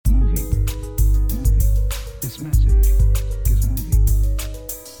message is moving.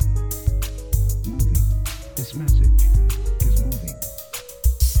 Moving. This message is moving.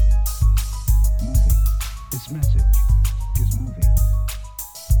 Moving. This message is moving.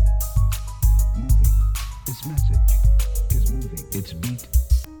 Moving. This message is moving. It's beat.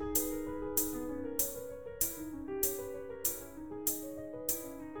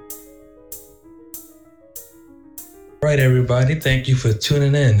 All right, everybody. Thank you for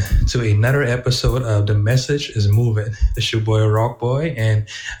tuning in to another episode of The Message is Moving. It's your boy, Rock Boy, and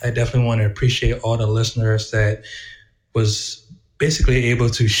I definitely want to appreciate all the listeners that was basically able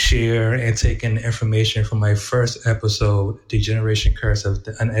to share and take in information from my first episode, The Generation Curse of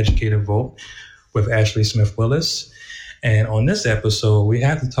the Uneducated Vote, with Ashley Smith Willis. And on this episode, we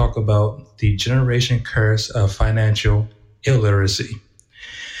have to talk about the generation curse of financial illiteracy.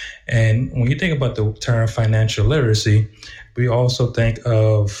 And when you think about the term financial literacy, we also think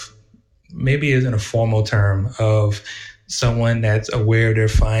of maybe as in a formal term of someone that's aware of their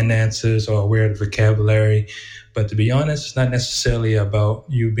finances or aware of the vocabulary. But to be honest, it's not necessarily about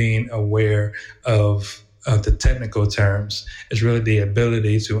you being aware of the technical terms. It's really the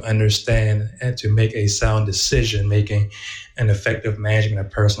ability to understand and to make a sound decision, making an effective management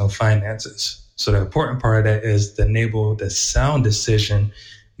of personal finances. So the important part of that is to enable the sound decision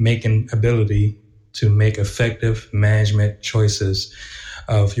making ability to make effective management choices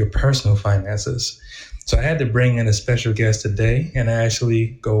of your personal finances. So I had to bring in a special guest today, and I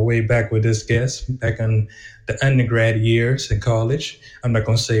actually go way back with this guest, back in the undergrad years in college. I'm not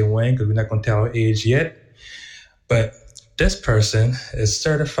going to say when because we're not going to tell our age yet, but this person is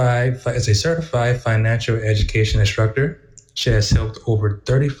a certified financial education instructor. She has helped over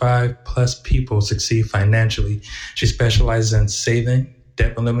 35 plus people succeed financially. She specializes in saving,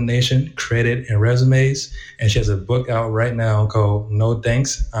 debt elimination, credit, and resumes. And she has a book out right now called No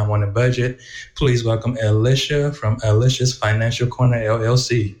Thanks, I'm on a Budget. Please welcome Alicia from Alicia's Financial Corner,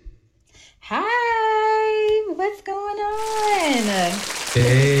 LLC. Hi, what's going on?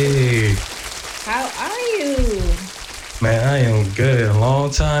 Hey. How are you? Man, I am good. A long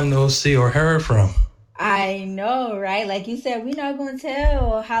time no see or heard from. I know, right? Like you said, we're not going to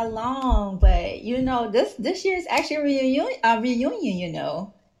tell how long, but this year is actually a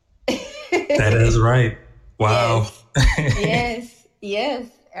reunion, That is right. Wow. Yes,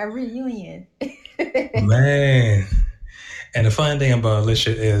 a reunion. Man. And the fun thing about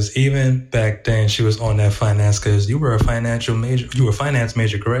Alicia is even back then she was on that finance because you were a finance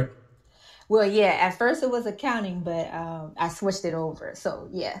major, correct? Well, yeah, at first it was accounting, but I switched it over. So,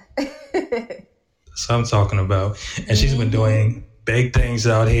 yeah. So I'm talking about. And she's been doing big things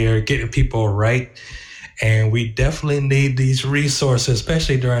out here, getting people right. And we definitely need these resources,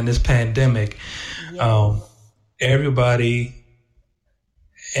 especially during this pandemic. Yes. Everybody,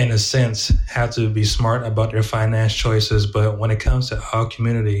 in a sense, have to be smart about their finance choices. But when it comes to our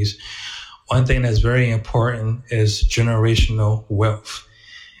communities, one thing that's very important is generational wealth.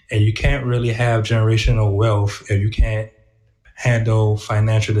 And you can't really have generational wealth if you can't handle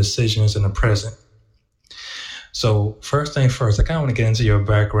financial decisions in the present. So first thing first, I kind of want to get into your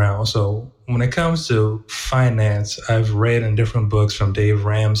background. So when it comes to finance, I've read in different books from Dave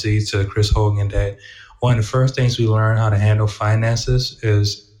Ramsey to Chris Hogan that one of the first things we learn how to handle finances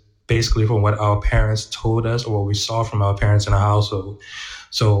is basically from what our parents told us or what we saw from our parents in our household.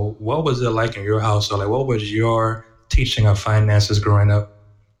 So what was it like in your household? Like, what was your teaching of finances growing up?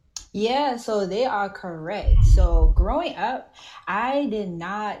 Yeah, so they are correct. So growing up, I did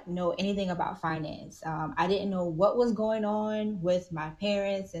not know anything about finance. I didn't know what was going on with my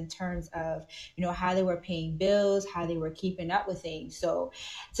parents in terms of, how they were paying bills, how they were keeping up with things. So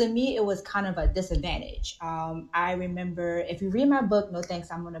to me, it was kind of a disadvantage. I remember if you read my book, No Thanks,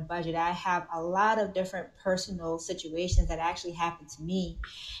 I'm on a Budget, I have a lot of different personal situations that actually happened to me.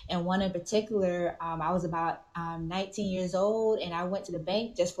 And one in particular, I was about 19 years old and I went to the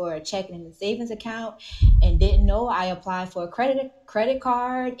bank just for a checking and savings account and didn't know I applied for a credit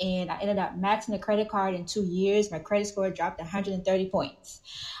card and I ended up maxing the credit card in 2 years. My credit score dropped 130 points.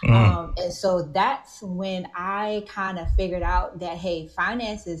 And so that's when I kind of figured out that, hey,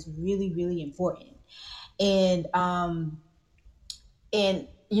 finance is really, really important. And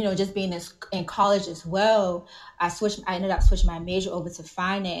just being in college as well, I ended up switching my major over to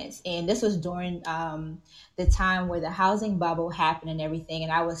finance. And this was during the time where the housing bubble happened and everything.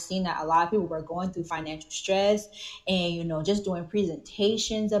 And I was seeing that a lot of people were going through financial stress and, just doing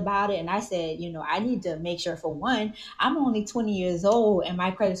presentations about it. And I said, I need to make sure, for one, I'm only 20 years old and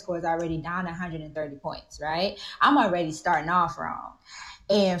my credit score is already down 130 points, right? I'm already starting off wrong.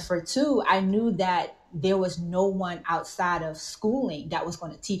 And for two, I knew that there was no one outside of schooling that was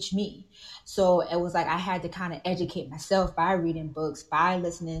going to teach me. So it was like I had to kind of educate myself by reading books, by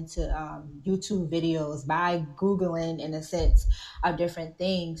listening to YouTube videos, by Googling, in a sense, of different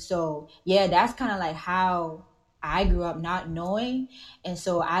things. So yeah, that's kind of like how I grew up, not knowing. And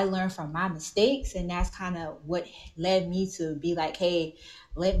so I learned from my mistakes. And that's kind of what led me to be like, hey,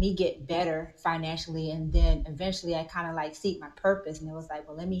 let me get better financially. And then eventually I kind of like seek my purpose. And it was like,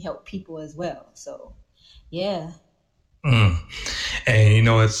 well, let me help people as well. So yeah. Mm. And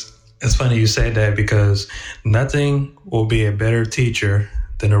it's funny you say that, because nothing will be a better teacher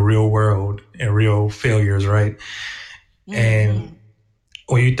than the real world and real failures, right? And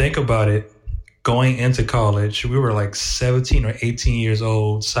when you think about it, going into college, we were like 17 or 18 years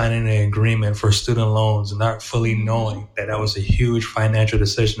old, signing an agreement for student loans, not fully knowing that that was a huge financial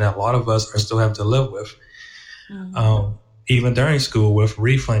decision that a lot of us are still having to live with. Even during school with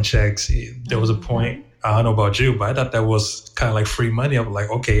refund checks, there was a point, I don't know about you, but I thought that was kind of like free money. I'm like,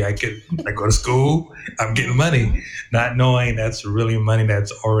 okay, I go to school, I'm getting money, not knowing that's really money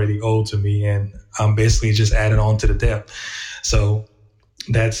that's already owed to me. And I'm basically just adding on to the debt. So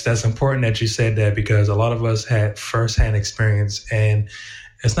that's important that you said that, because a lot of us had firsthand experience, and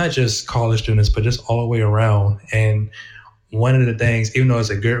it's not just college students, but just all the way around. And one of the things, even though it's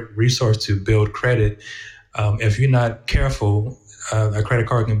a good resource to build credit, if you're not careful, a credit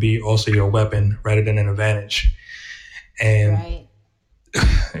card can be also your weapon rather than an advantage. And Right.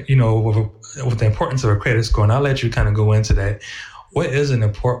 With the importance of a credit score, and I'll let you kind of go into that. What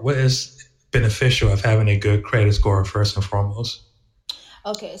is beneficial of having a good credit score first and foremost?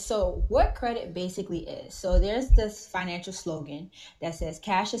 Okay, so what credit basically is. So there's this financial slogan that says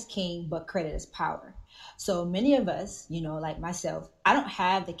cash is king, but credit is power. So many of us, like myself, I don't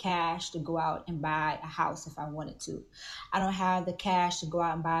have the cash to go out and buy a house if I wanted to. I don't have the cash to go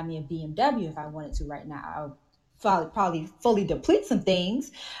out and buy me a BMW if I wanted to right now. I'll probably fully deplete some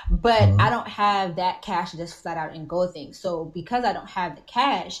things, but I don't have that cash to just flat out and go things. So because I don't have the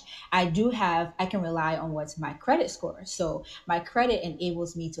cash, I can rely on what's my credit score. So my credit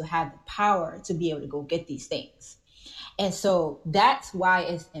enables me to have the power to be able to go get these things. And so that's why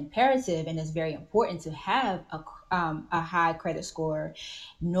it's imperative and it's very important to have a high credit score,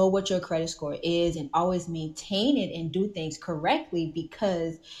 know what your credit score is, and always maintain it and do things correctly,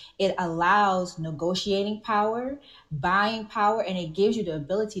 because it allows negotiating power, buying power, and it gives you the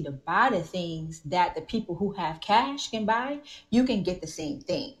ability to buy the things that the people who have cash can buy. You can get the same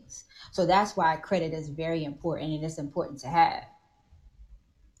things. So that's why credit is very important, and it's important to have.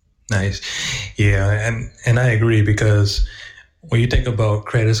 Nice. Yeah, and I agree, because when you think about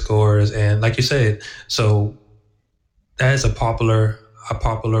credit scores, and like you said, so that is a popular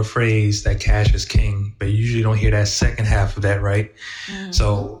phrase, that cash is king, but you usually don't hear that second half of that, right?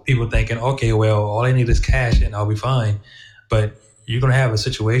 So people thinking, okay, well, all I need is cash and I'll be fine. But you're going to have a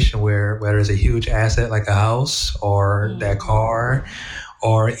situation where there's a huge asset like a house or that car,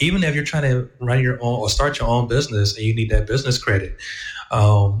 or even if you're trying to run your own or start your own business and you need that business credit,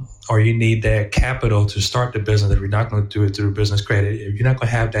 or you need that capital to start the business. If you're not going to do it through business credit, if you're not going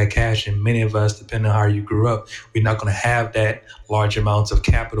to have that cash, and many of us, depending on how you grew up, we're not going to have that large amounts of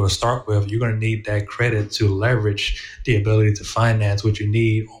capital to start with. You're going to need that credit to leverage the ability to finance what you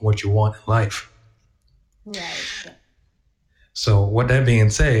need or what you want in life. Right. So with that being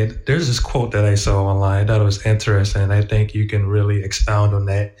said, there's this quote that I saw online that was interesting, and I think you can really expound on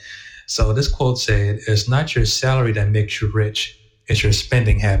that. So this quote said, "It's not your salary that makes you rich, it's your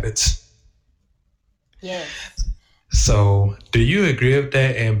spending habits." Yes. So do you agree with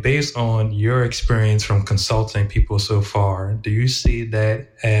that? And based on your experience from consulting people so far, do you see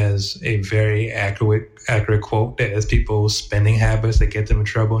that as a very accurate quote, that it's people's spending habits that get them in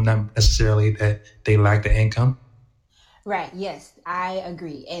trouble, not necessarily that they lack the income? Right. Yes, I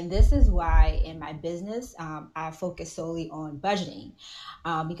agree. And this is why in my business, I focus solely on budgeting,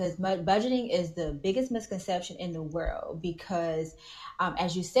 because budgeting is the biggest misconception in the world. Because,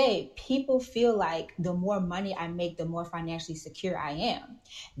 as you say, people feel like the more money I make, the more financially secure I am.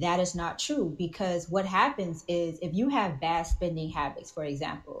 That is not true, because what happens is if you have bad spending habits, for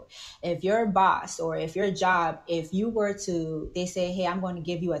example, if your boss or if your job, if you were to, they say, hey, I'm going to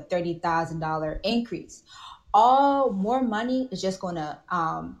give you a $30,000 increase, all more money is just going to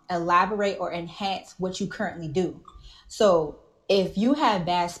elaborate or enhance what you currently do. So if you have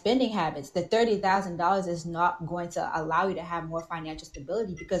bad spending habits, the $30,000 is not going to allow you to have more financial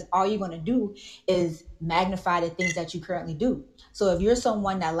stability, because all you're going to do is magnify the things that you currently do. So if you're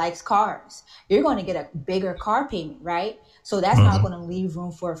someone that likes cars, you're going to get a bigger car payment, right? So that's not going to leave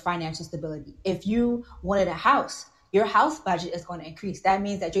room for financial stability. If you wanted a house, your house budget is going to increase. That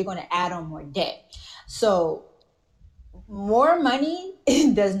means that you're going to add on more debt. So more money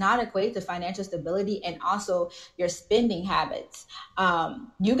does not equate to financial stability, and also your spending habits.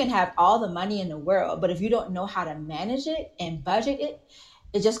 You can have all the money in the world, but if you don't know how to manage it and budget it,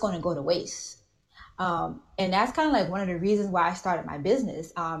 it's just going to go to waste. And that's kind of like one of the reasons why I started my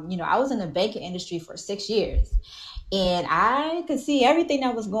business. I was in the banking industry for 6 years, and I could see everything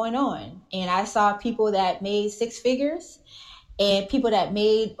that was going on. And I saw people that made six figures and people that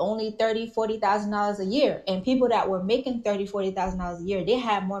made only $30,000-$40,000 a year, and people that were making $30,000-$40,000 a year, they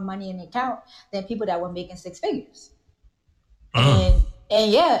had more money in the account than people that were making six figures. And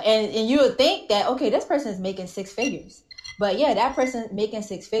you would think that, okay, this person is making six figures, but yeah, that person making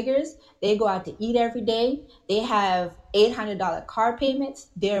six figures, they go out to eat every day, they have $800 car payments,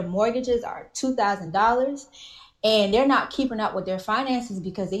 their mortgages are $2,000, and they're not keeping up with their finances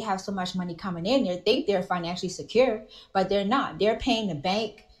because they have so much money coming in. They think they're financially secure, but they're not. They're paying the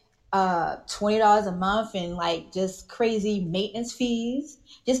bank $20 a month and like just crazy maintenance fees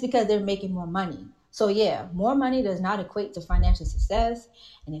just because they're making more money. So yeah, more money does not equate to financial success,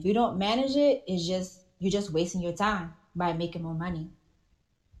 and if you don't manage it, you're just wasting your time by making more money.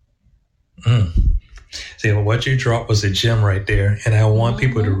 See, what you dropped was a gem right there, and I want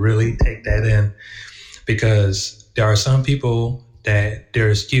people to really take that in, because there are some people that their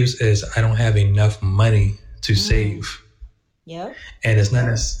excuse is, I don't have enough money to save. Yep. And it's not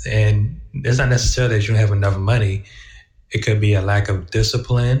necessarily that you don't have enough money. It could be a lack of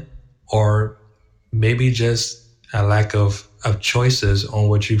discipline, or maybe just a lack of choices on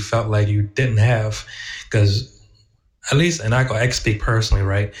what you felt like you didn't have. Because at least, and I speak personally,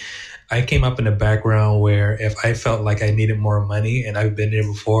 right? I came up in a background where if I felt like I needed more money, and I've been there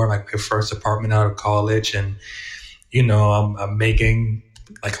before, like my first apartment out of college, and I'm making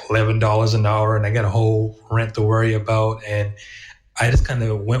like $11 an hour, and I got a whole rent to worry about, and I just kind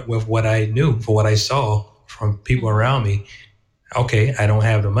of went with what I knew, for what I saw from people around me. Okay, I don't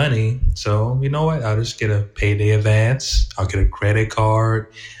have the money, so you know what? I'll just get a payday advance. I'll get a credit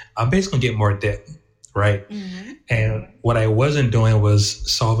card. I'm basically gonna get more debt, right? And what I wasn't doing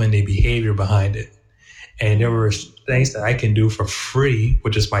was solving the behavior behind it. And there were things that I can do for free,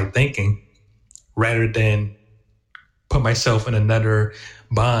 which is my thinking, rather than put myself in another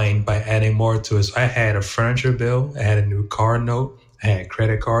bind by adding more to it. So I had a furniture bill, I had a new car note, I had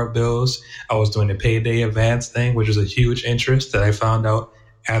credit card bills. I was doing the payday advance thing, which was a huge interest that I found out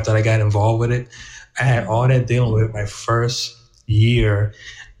after I got involved with it. I had all that dealing with my first year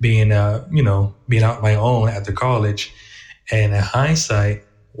being out on my own after college. And in hindsight,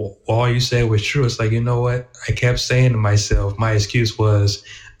 all you said was true. It's like, you know what? I kept saying to myself, my excuse was,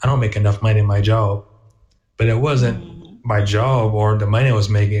 I don't make enough money in my job. But it wasn't my job or the money I was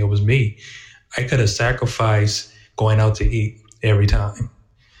making. It was me. I could have sacrificed going out to eat every time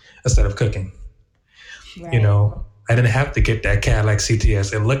instead of cooking. Right. I didn't have to get that Cadillac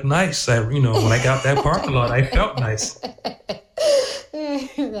CTS. It looked nice. When I got that parking lot, I felt nice.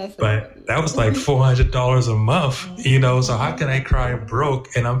 But that was like $400 a month, so how can I cry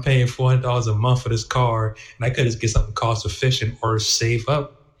broke and I'm paying $400 a month for this car, and I could just get something cost efficient or save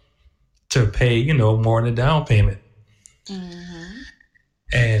up to pay, more in the down payment.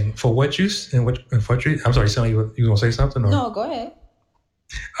 And for what you, I'm sorry, Sally, you going to say something? Or? No, go ahead.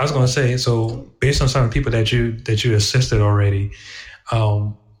 I was going to say, so based on some of the people that you assisted already,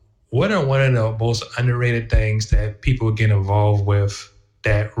 what are one of the most underrated things that people get involved with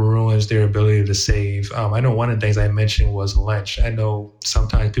that ruins their ability to save? I know one of the things I mentioned was lunch. I know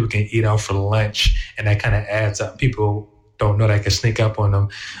sometimes people can eat out for lunch, and that kind of adds up. People don't know that can sneak up on them.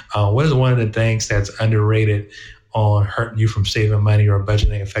 What is one of the things that's underrated on hurting you from saving money or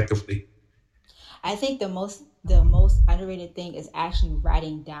budgeting effectively? I think the most underrated thing is actually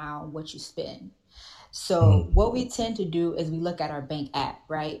writing down what you spend. So what we tend to do is we look at our bank app,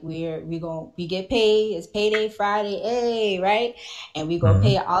 right? We get paid. It's payday Friday, hey, right? And we go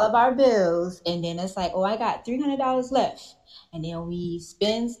pay all of our bills, and then it's like, oh, I got $300 left, and then we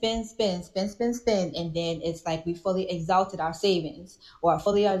spend, and then it's like we fully exhausted our savings or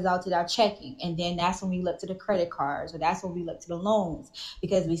fully exhausted our checking, and then that's when we look to the credit cards, or that's when we look to the loans,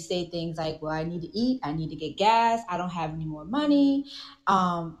 because we say things like, well, I need to eat, I need to get gas, I don't have any more money.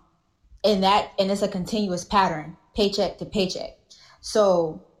 And it's a continuous pattern, paycheck to paycheck.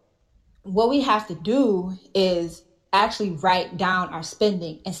 So what we have to do is actually write down our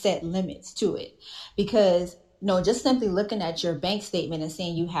spending and set limits to it. Because just simply looking at your bank statement and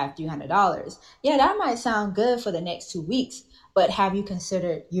saying you have $300, yeah, that might sound good for the next 2 weeks, but have you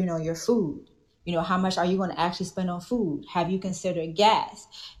considered, your food? How much are you going to actually spend on food? Have you considered gas?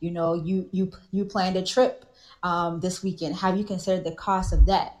 You planned a trip this weekend. Have you considered the cost of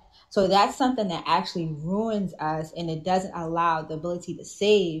that? So that's something that actually ruins us, and it doesn't allow the ability to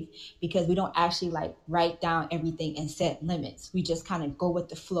save because we don't actually like write down everything and set limits. We just kind of go with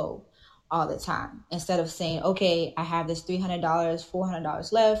the flow all the time instead of saying, okay, I have this $300,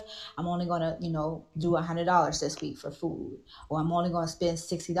 $400 left. I'm only going to, do $100 this week for food, or I'm only going to spend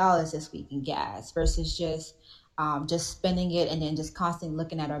 $60 this week in gas versus just spending it and then just constantly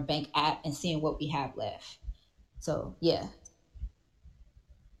looking at our bank app and seeing what we have left. So yeah.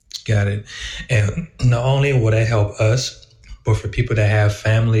 Got it. And not only will that help us, but for people that have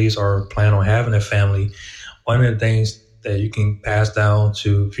families or plan on having a family, one of the things that you can pass down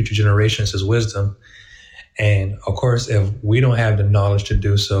to future generations is wisdom. And of course, if we don't have the knowledge to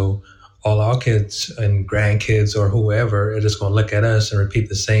do so, all our kids and grandkids or whoever are just going to look at us and repeat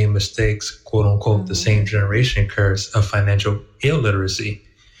the same mistakes, quote unquote, the same generation curse of financial illiteracy,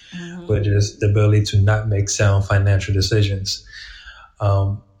 which is the ability to not make sound financial decisions.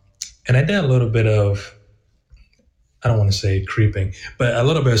 And I did a little bit of, I don't want to say creeping, but a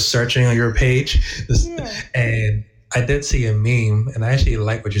little bit of searching on your page. And I did see a meme, and I actually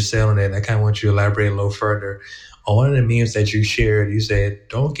like what you said on it. And I kind of want you to elaborate a little further. On one of the memes that you shared, you said,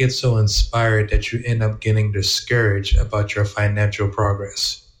 don't get so inspired that you end up getting discouraged about your financial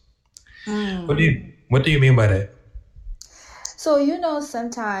progress. What do you mean by that? So,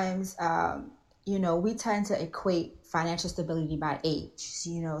 sometimes, we tend to equate financial stability by age,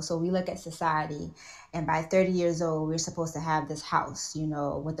 so we look at society, and by 30 years old, we're supposed to have this house,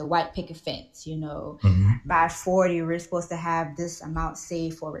 with the white picket fence, by 40, we're supposed to have this amount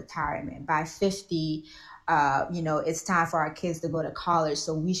saved for retirement. By 50, it's time for our kids to go to college,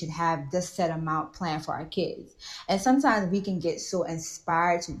 so we should have this set amount planned for our kids. And sometimes we can get so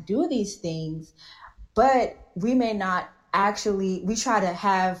inspired to do these things, but we may not actually, we try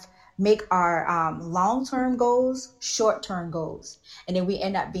to make our long-term goals short-term goals, and then we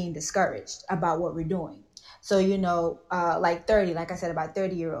end up being discouraged about what we're doing. So, like 30, like I said, about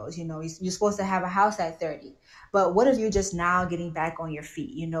 30-year-olds, you're supposed to have a house at 30. But what if you're just now getting back on your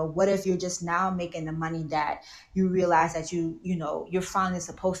feet? What if you're just now making the money that you realize that you're finally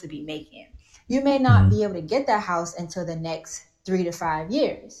supposed to be making? You may not be able to get that house until the next 3 to 5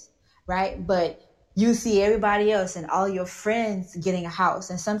 years, right? But you see everybody else and all your friends getting a house.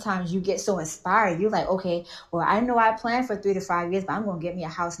 And sometimes you get so inspired. You're like, okay, well, I know I planned for 3 to 5 years, but I'm going to get me a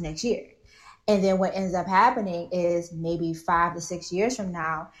house next year. And then what ends up happening is maybe 5 to 6 years from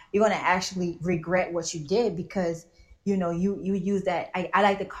now, you're going to actually regret what you did because, you use that. I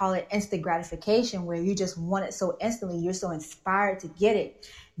like to call it instant gratification, where you just want it so instantly. You're so inspired to get it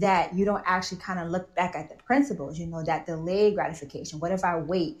that you don't actually kind of look back at the principles, that delayed gratification. What if I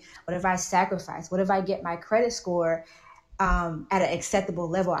wait? What if I sacrifice? What if I get my credit score at an acceptable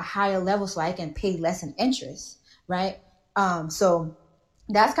level, a higher level, so I can pay less in interest, right? So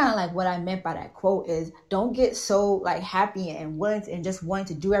that's kind of like what I meant by that quote is don't get so like happy and just wanting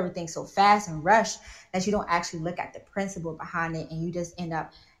to do everything so fast and rush that you don't actually look at the principle behind it, and you just end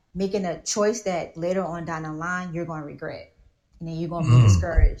up making a choice that later on down the line you're going to regret, and then you're going to be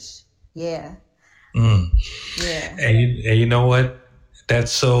discouraged. Yeah. Yeah. And you know what?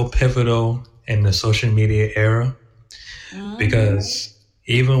 That's so pivotal in the social media era because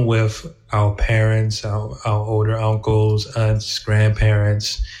even with our parents, our older uncles, aunts,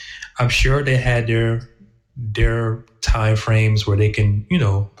 grandparents, I'm sure they had their time frames where they can,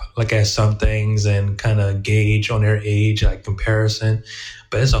 look at some things and kind of gauge on their age, like comparison.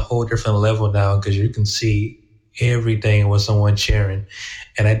 But it's a whole different level now because you can see everything with someone sharing.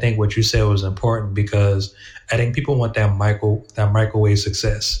 And I think what you said was important because I think people want that microwave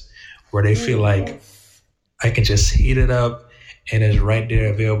success where they feel like I can just heat it up and it's right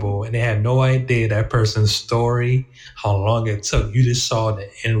there available. And they have no idea that person's story, how long it took. You just saw the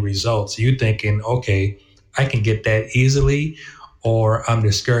end results. You thinking, okay, I can get that easily, or I'm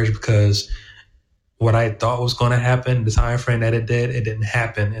discouraged because what I thought was going to happen, the time frame that it didn't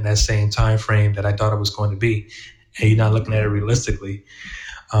happen in that same time frame that I thought it was going to be. And you're not looking at it realistically.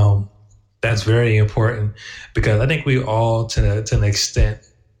 That's very important because I think we all, to an extent,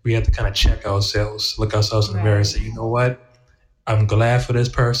 we have to kind of check ourselves, look ourselves in the mirror and say, you know what? I'm glad for this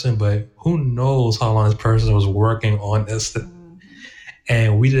person, but who knows how long this person was working on this.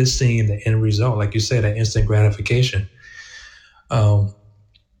 And we just seen the end result, like you said, that instant gratification.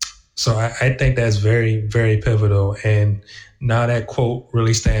 So I think that's very, very pivotal. And now that quote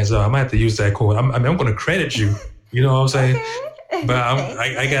really stands out. I might have to use that quote. I'm going to credit you. You know what I'm saying? Okay. But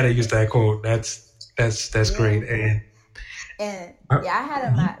I got to use that quote. That's great. And I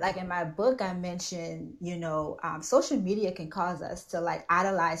had in my book, I mentioned, social media can cause us to like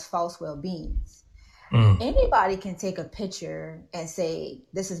idolize false well-beings, Mm. Anybody can take a picture and say,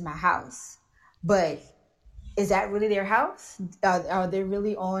 this is my house. But is that really their house? Are they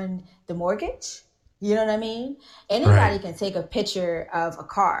really on the mortgage? You know what I mean? Right. Anybody can take a picture of a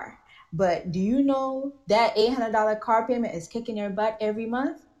car. But do you know that $800 car payment is kicking their butt every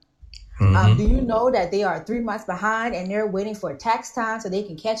month? Do Mm-hmm. you know that they are 3 months behind and they're waiting for tax time so they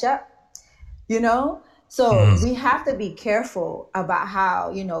can catch up? You know? So Mm. we have to be careful about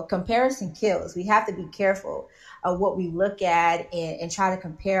how, comparison kills. We have to be careful of what we look at and try to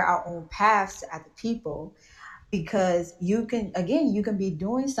compare our own paths to other people, because you can be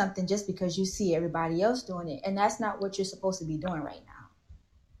doing something just because you see everybody else doing it. And that's not what you're supposed to be doing right now.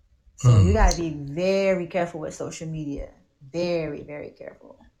 So you Mm. got to be very careful with social media. Very, very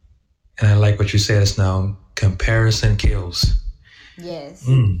careful. And I like what you said just now. Comparison kills. Yes.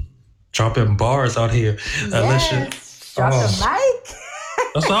 Mm. Dropping bars out here, Alicia. Yes. Drop the Oh, mic.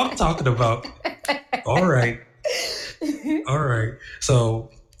 that's what I'm talking about. All right. All right. So,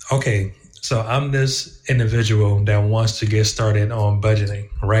 okay. So I'm this individual that wants to get started on budgeting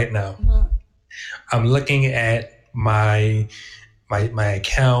right now. Mhm. I'm looking at my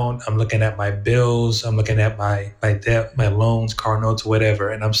account. I'm looking at my bills. I'm looking at my debt, my loans, car notes, whatever.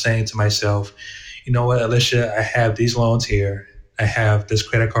 And I'm saying to myself, you know what, Alicia, I have these loans here. I have this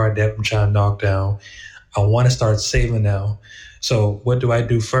credit card debt I'm trying to knock down. I want to start saving now. So what do I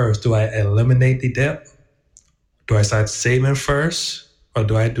do first? Do I eliminate the debt? Do I start saving first? Or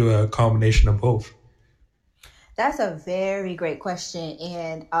do I do a combination of both? That's a very great question.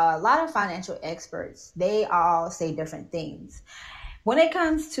 And a lot of financial experts, they all say different things. When it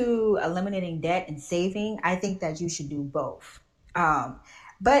comes to eliminating debt and saving, I think that you should do both. Um,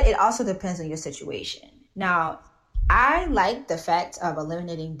 but it also depends on your situation. Now, I like the fact of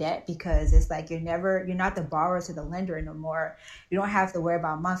eliminating debt because it's like you're not the borrower to the lender anymore. You don't have to worry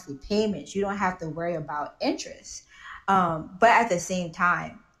about monthly payments. You don't have to worry about interest. But at the same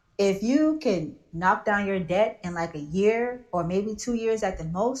time, if you can knock down your debt in like a year or maybe 2 years at the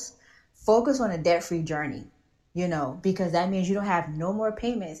most, focus on a debt free journey, because that means you don't have no more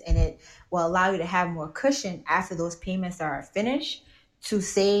payments, and it will allow you to have more cushion after those payments are finished to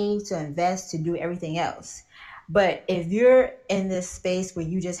save, to invest, to do everything else. But if you're in this space where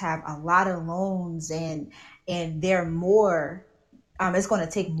you just have a lot of loans and they're more, it's going to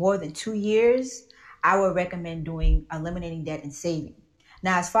take more than 2 years, I would recommend doing eliminating debt and saving.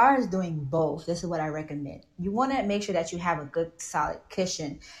 Now, as far as doing both, this is what I recommend. You want to make sure that you have a good solid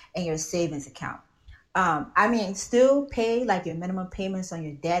cushion in your savings account. Still pay like your minimum payments on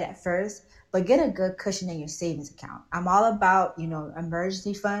your debt at first, but get a good cushion in your savings account. I'm all about,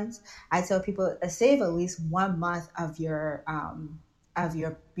 emergency funds. I tell people save at least 1 month of your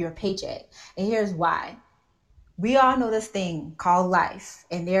paycheck. And here's why. We all know this thing called life,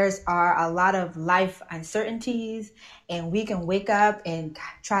 and there's are a lot of life uncertainties, and we can wake up and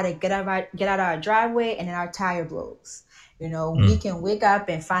try to get out our driveway and then our tire blows. We Mm. can wake up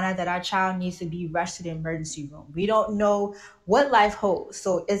and find out that our child needs to be rushed to the emergency room. We don't know what life holds,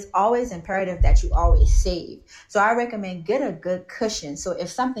 so it's always imperative that you always save. So I recommend get a good cushion, so if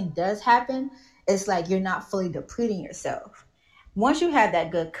something does happen, it's like you're not fully depleting yourself. Once you have that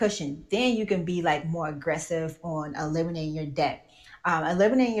good cushion, then you can be like more aggressive on eliminating your debt.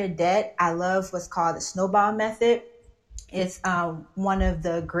 Eliminating your debt, I love what's called the snowball method. It's one of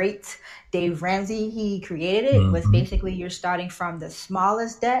the great Dave Ramsey. He created it. Was Mm-hmm. basically you're starting from the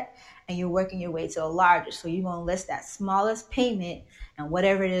smallest debt and you're working your way to the largest. So you're gonna list that smallest payment, and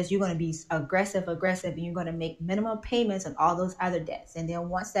whatever it is, you're gonna be aggressive, and you're gonna make minimum payments on all those other debts. And then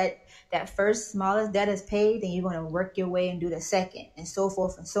once that first smallest debt is paid, then you're gonna work your way and do the second, and so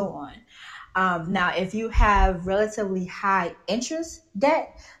forth and so on. Now, if you have relatively high interest debt,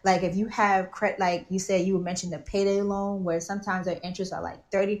 like if you have like you said, you mentioned the payday loan, where sometimes their interests are like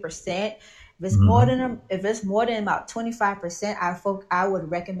 30%. Mm-hmm. If it's more than about 25%, I would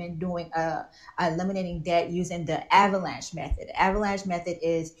recommend doing eliminating debt using the avalanche method. The avalanche method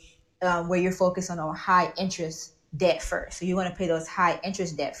is where you're focused on high interest debt first. So you want to pay those high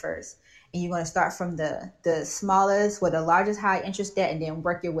interest debt first, and you're going to start from the smallest with the largest high interest debt, and then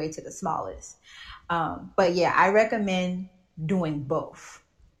work your way to the smallest. But yeah, I recommend doing both.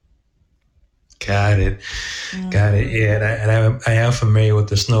 Got it. Got it. Mm-hmm. Yeah, I am familiar with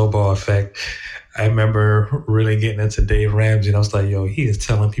the snowball effect. I remember really getting into Dave Ramsey, and I was like, yo, he is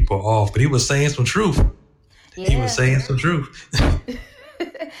telling people off, but he was saying some truth. He was Yeah. saying some truth.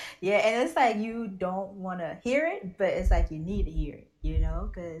 Yeah, and it's like you don't want to hear it, but it's like you need to hear it,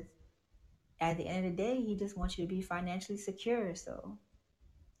 because at the end of the day, he just wants you to be financially secure. So,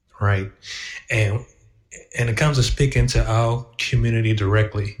 Right. And and it comes to speaking to our community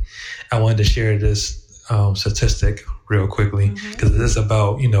directly. I wanted to share this statistic real quickly because this is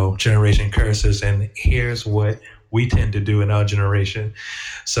about, generation curses. And here's what we tend to do in our generation.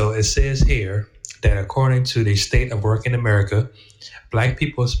 So it says here that according to the State of Work in America, Black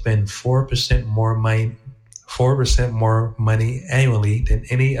people spend 4% more money 4% more money annually than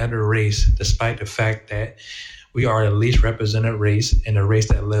any other race, despite the fact that we are the least represented race and the race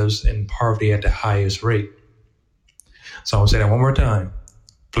that lives in poverty at the highest rate. So I'm going to say that one more time.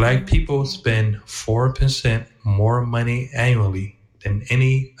 Black people spend 4% more money annually than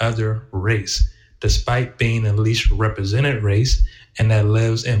any other race, despite being the least represented race and that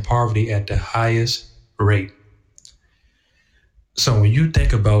lives in poverty at the highest rate. So when you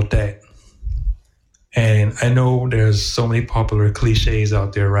think about that, and I know there's so many popular cliches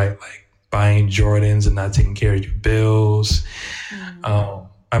out there, right? Like buying Jordans and not taking care of your bills.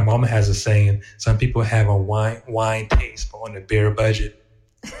 My mama has a saying, some people have a wine taste but on a beer budget.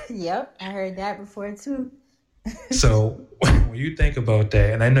 Yep, I heard that before too. So when you think about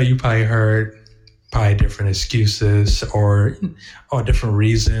that, and I know you probably heard different excuses or different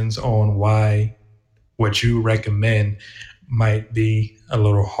reasons on why what you recommend might be a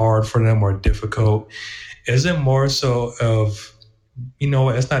little hard for them or difficult. Is it more so of,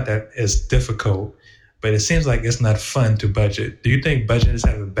 it's not that it's difficult, but it seems like it's not fun to budget. Do you think budgets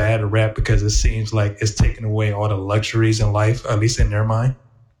have a bad rap because it seems like it's taking away all the luxuries in life, at least in their mind?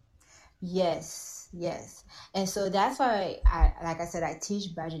 Yes, yes. And so that's why like I said, I teach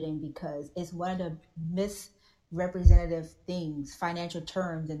budgeting because it's one of the misrepresentative things, financial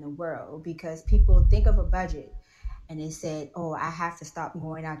terms in the world, because people think of a budget and they said, oh, I have to stop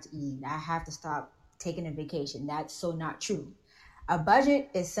going out to eat. I have to stop taking a vacation. That's so not true. A budget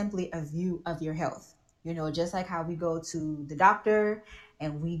is simply a view of your health. Just like how we go to the doctor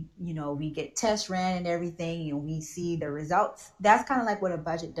and we get tests ran and everything and we see the results. That's kind of like what a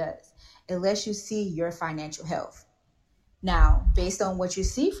budget does. It lets you see your financial health. Now, based on what you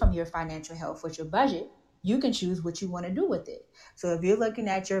see from your financial health with your budget, you can choose what you want to do with it. So if you're looking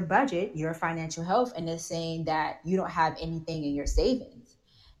at your budget, your financial health, and it's saying that you don't have anything in your savings,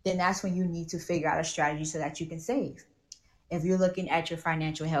 then that's when you need to figure out a strategy so that you can save. If you're looking at your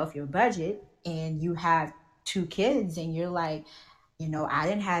financial health, your budget, and you have 2 kids and you're like, I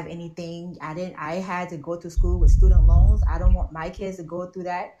didn't have anything. I had to go to school with student loans. I don't want my kids to go through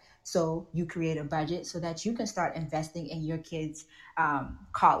that. So you create a budget so that you can start investing in your kids'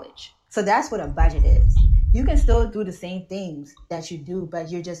 college. So that's what a budget is. You can still do the same things that you do,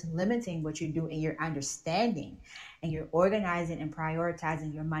 but you're just limiting what you do in your understanding, and you're organizing and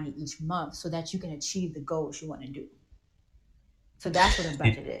prioritizing your money each month so that you can achieve the goals you want to do. So that's what a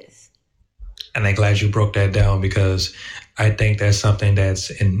budget is. And I'm glad you broke that down because I think that's something that's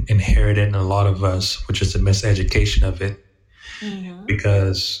inherited in a lot of us, which is the miseducation of it.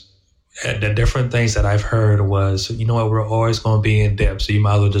 Because the different things that I've heard was, we're always going to be in debt, so you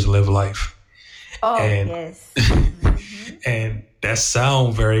might as well just live life. Oh, yes. And that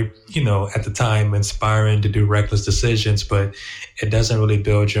sound very, at the time inspiring to do reckless decisions, but it doesn't really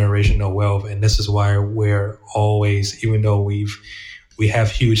build generational wealth. And this is why we're always, even though we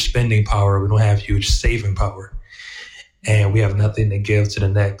have huge spending power, we don't have huge saving power, and we have nothing to give to the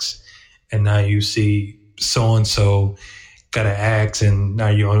next. And now you see so-and-so got an axe, and now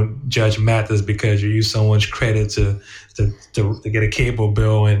you're on Judge Mathis because you use someone's credit to get a cable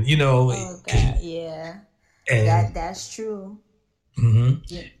bill, and Oh God, yeah, and that's true. mm-hmm.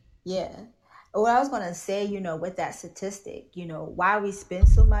 Yeah. What I was gonna say, with that statistic, why we spend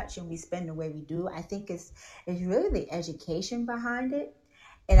so much and we spend the way we do, I think it's really the education behind it,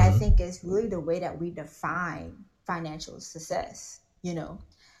 and I think it's really the way that we define financial success.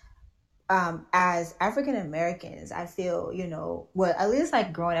 As African Americans, I feel, well, at least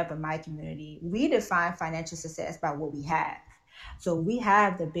like growing up in my community, we define financial success by what we have. So we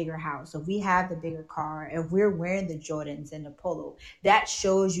have the bigger house, so we have the bigger car, if we're wearing the Jordans and the polo, that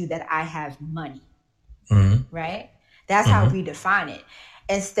shows you that I have money, right? That's how we define it.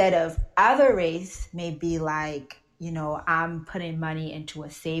 Instead of other race may be like, I'm putting money into a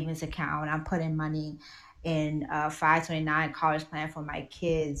savings account, I'm putting money in a 529 college plan for my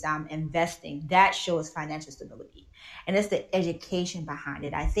kids, I'm investing. That shows financial stability. And it's the education behind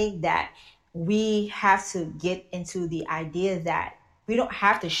it. I think that we have to get into the idea that we don't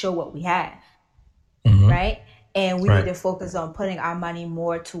have to show what we have, right? And we need to focus on putting our money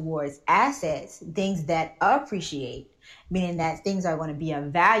more towards assets, things that appreciate, meaning that things are going to be of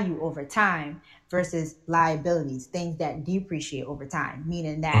value over time, versus liabilities, things that depreciate over time,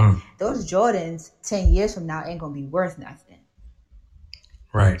 meaning that those Jordans 10 years from now ain't going to be worth nothing.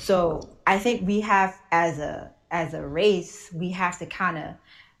 Right. So I think we have, as a race, we have to kind of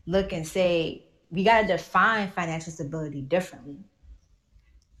look and say, we got to define financial stability differently.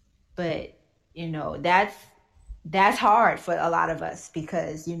 But, that's hard for a lot of us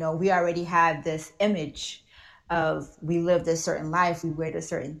because, we already have this image of we lived a certain life, we wear a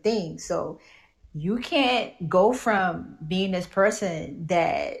certain thing. So you can't go from being this person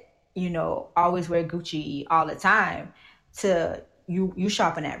that, always wear Gucci all the time to you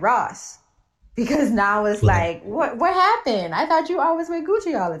shopping at Ross. Because now it's like, what happened? I thought you always wear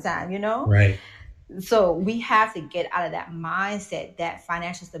Gucci all the time, Right. So we have to get out of that mindset that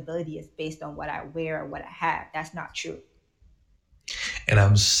financial stability is based on what I wear or what I have. That's not true. And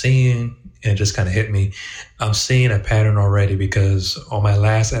I'm seeing, and it just kind of hit me, I'm seeing a pattern already because on my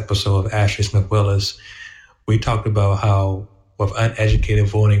last episode of Ashley Smith Willis, we talked about how with uneducated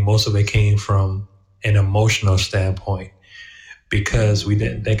voting, most of it came from an emotional standpoint. Because we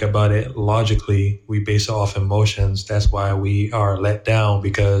didn't think about it logically, we base it off emotions. That's why we are let down,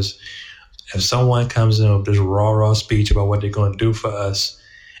 because if someone comes in with this raw speech about what they're going to do for us,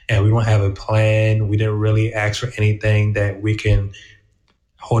 and we don't have a plan, we didn't really ask for anything that we can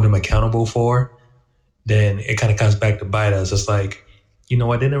hold them accountable for, then it kind of comes back to bite us. It's like, they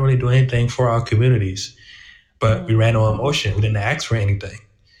didn't really do anything for our communities, but we ran on emotion. We didn't ask for anything.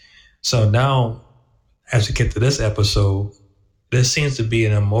 So now, as we get to this episode, this seems to be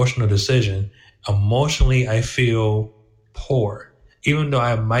an emotional decision. Emotionally, I feel poor. Even though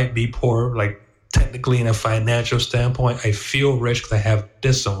I might be poor, like technically in a financial standpoint, I feel rich because I have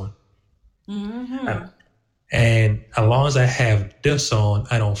this on. Mm-hmm. And as long as I have this on,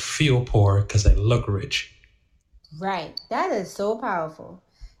 I don't feel poor because I look rich. Right. That is so powerful.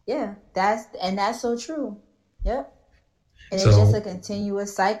 Yeah, that's so true. Yep. And it's just a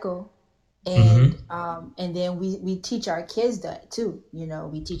continuous cycle. And and then we teach our kids that too.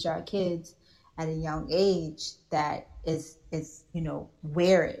 We teach our kids at a young age that is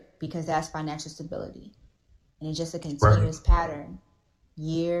wear it because that's financial stability. And it's just a continuous pattern,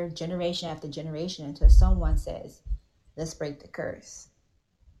 generation after generation, until someone says, let's break the curse.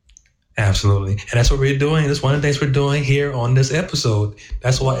 Absolutely. And that's what we're doing. That's one of the things we're doing here on this episode.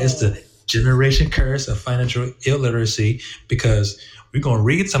 That's why it's the generation curse of financial illiteracy, because we're going to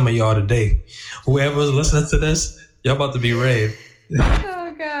read some of y'all today. Whoever's listening to this, y'all about to be read.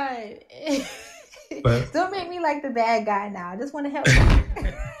 Oh, God. But don't make me like the bad guy now. I just want to help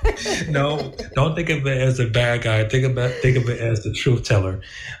you. No, don't think of it as the bad guy. Think of it as the truth teller,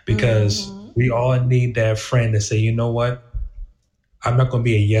 because we all need that friend to say, you know what? I'm not going to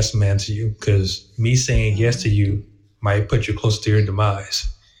be a yes man to you, because me saying yes to you might put you close to your demise.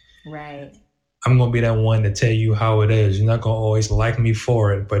 Right. I'm going to be that one to tell you how it is. You're not going to always like me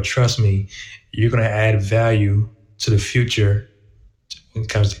for it, but trust me, you're going to add value to the future when it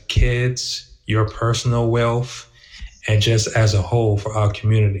comes to kids, your personal wealth, and just as a whole for our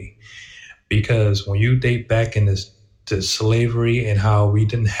community. Because when you date back in to slavery and how we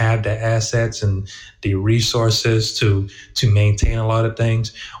didn't have the assets and the resources to maintain a lot of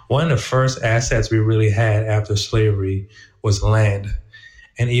things, one of the first assets we really had after slavery was land.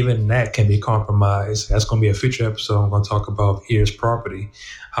 And even that can be compromised. That's going to be a future episode. I'm going to talk about here's property,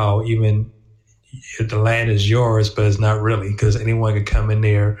 how even if the land is yours, but it's not really, because anyone can come in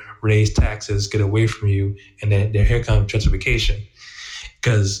there, raise taxes, get away from you, and then here comes gentrification.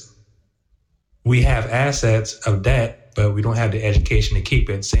 Because we have assets of that, but we don't have the education to keep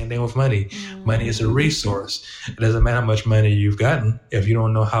it. Same thing with money. Money is a resource. It doesn't matter how much money you've gotten if you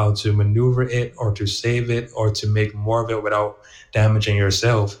don't know how to maneuver it or to save it or to make more of it without damaging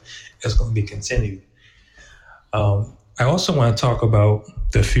yourself. It's going to be continued. I also want to talk about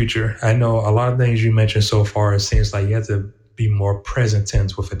the future. I know a lot of things you mentioned so far, it seems like you have to be more present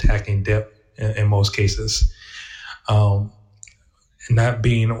tense with attacking debt in most cases. Not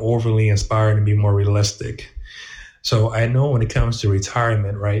being overly inspired and be more realistic. So I know when it comes to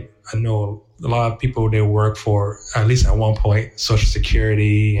retirement, right? I know a lot of people, they work for, at least at one point, Social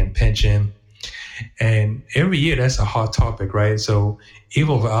Security and pension. And every year that's a hot topic, right? So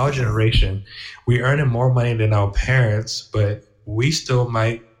even with our generation, we're earning more money than our parents, but we still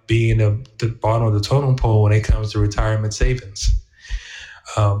might be in the bottom of the totem pole when it comes to retirement savings.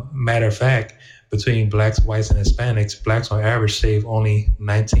 Matter of fact, between blacks, whites, and Hispanics, blacks on average save only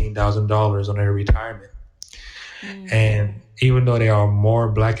 $19,000 on their retirement. And even though there are more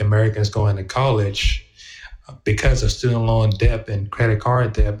Black Americans going to college, because of student loan debt and credit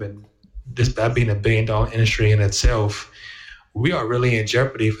card debt, and that being $1 billion industry in itself, we are really in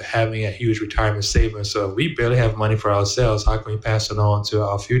jeopardy for having a huge retirement savings. So if we barely have money for ourselves, how can we pass it on to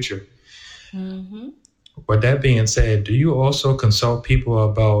our future? With that being said, do you also consult people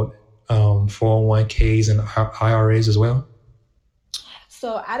about 401ks and IRAs as well?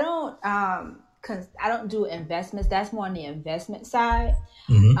 So I don't because I don't do investments. That's more on the investment side.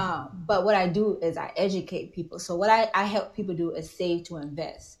 Mm-hmm. But what I do is I educate people. So what I help people do is save to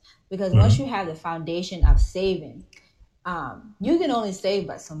invest. Because once Mm-hmm. you have the foundation of saving, you can only save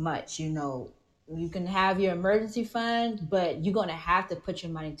but so much. You can have your emergency fund, but you're going to have to put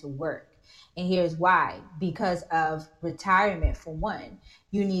your money to work. And here's why: because of retirement, for one,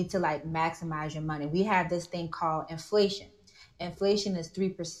 you need to like maximize your money. We have this thing called inflation. Inflation is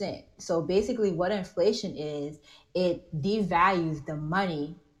 3%. So basically, what inflation is, it devalues the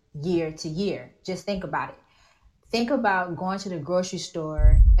money year to year. Just think about it. Think about going to the grocery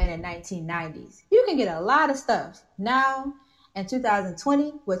store in the 1990s. You can get a lot of stuff. Now, in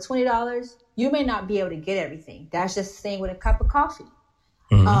 2020, with $20, you may not be able to get everything. That's just the same with a cup of coffee.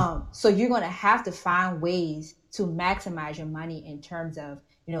 Mm-hmm. So you're going to have to find ways to maximize your money in terms of,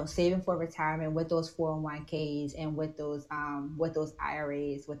 saving for retirement with those 401ks and with those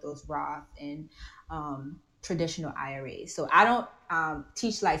IRAs, with those Roth and traditional IRAs. So I don't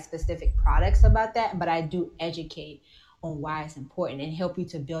teach like specific products about that, but I do educate on why it's important and help you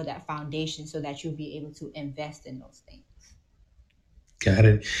to build that foundation so that you'll be able to invest in those things. Got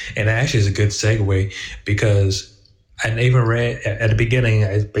it. And actually, it's a good segue because I even read at the beginning,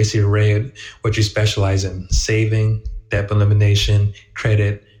 I basically read what you specialize in: saving, debt elimination,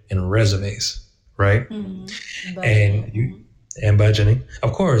 credit, and resumes, right? Mm-hmm. And Budgeting. you and budgeting.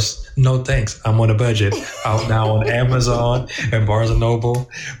 Of course, no thanks. I'm on a budget. Out now on Amazon and Barnes and Noble.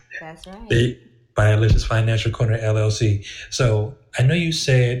 That's right. They by Alicia's Financial Corner LLC. So I know you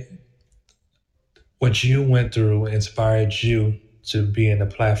said what you went through inspired you to be in a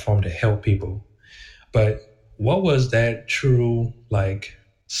platform to help people. But what was that true, like,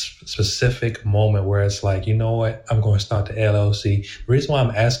 specific moment where it's like, you know what, I'm going to start the LLC? The reason why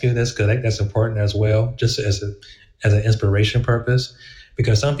I'm asking you this, because I think that's important as well, just as an inspiration purpose,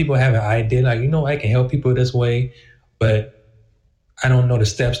 because some people have an idea, like, I can help people this way, but I don't know the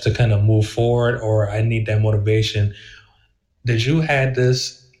steps to kind of move forward, or I need that motivation. Did you had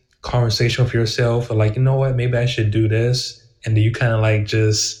this conversation with yourself, or like, you know what, maybe I should do this, and do you kind of like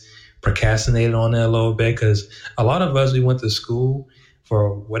just procrastinated on it a little bit? Because a lot of us, we went to school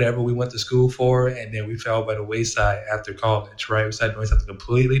for whatever we went to school for, and then we fell by the wayside after college, right? We started doing something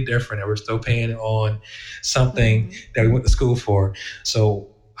completely different, and we're still paying on something Mm-hmm. that we went to school for. So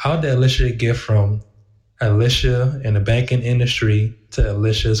how did Alicia get from Alicia in the banking industry to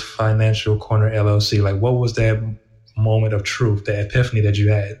Alicia's Financial Corner LLC? Like, what was that moment of truth, the epiphany that you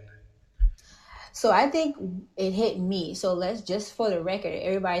had? So I think it hit me. So let's just for the record,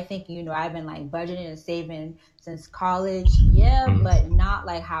 everybody thinking, I've been like budgeting and saving since college. Yeah, Mm-hmm. but not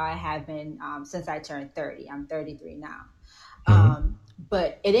like how I have been since I turned 30. I'm 33 now. Mm-hmm.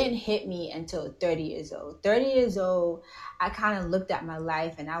 But it didn't hit me until 30 years old. 30 years old, I kind of looked at my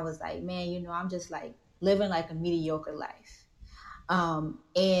life and I was like, man, I'm just like living like a mediocre life.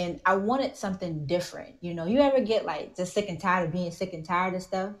 And I wanted something different. You ever get like just sick and tired of being sick and tired of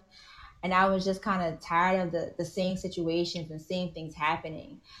stuff? And I was just kind of tired of the same situations and same things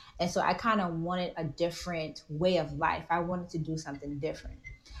happening. And so I kind of wanted a different way of life. I wanted to do something different.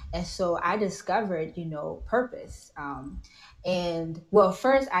 And so I discovered, purpose. And well,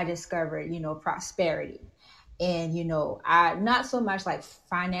 first I discovered, prosperity. And, I not so much like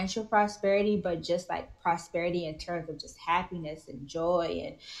financial prosperity, but just like prosperity in terms of just happiness and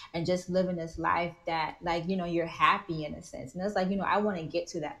joy and just living this life that like, you're happy in a sense. And it's like, I want to get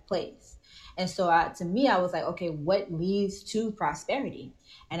to that place. And so to me, I was like, okay, what leads to prosperity?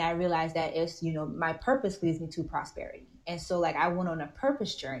 And I realized that it's, my purpose leads me to prosperity. And so like I went on a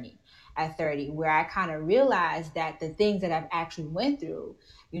purpose journey at 30 where I kind of realized that the things that I've actually went through,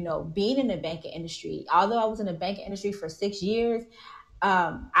 being in the banking industry, although I was in the banking industry for 6 years,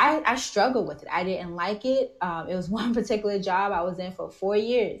 I struggled with it. I didn't like it. It was one particular job I was in for 4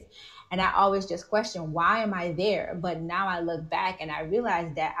 years. And I always just questioned, why am I there? But now I look back and I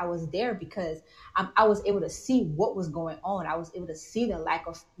realized that I was there because I was able to see what was going on. I was able to see the lack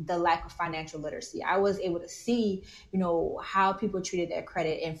of financial literacy. I was able to see, how people treated their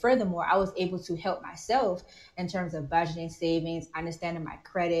credit. And furthermore, I was able to help myself in terms of budgeting, savings, understanding my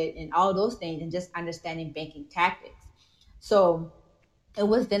credit and all those things, and just understanding banking tactics. So it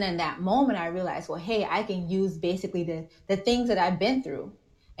was then in that moment I realized, well, hey, I can use basically the things that I've been through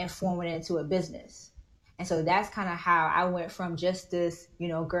and form it into a business. And so that's kind of how I went from just this,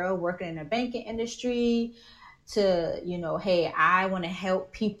 girl working in the banking industry to, hey, I want to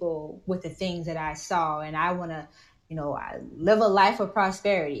help people with the things that I saw, and I want to, I live a life of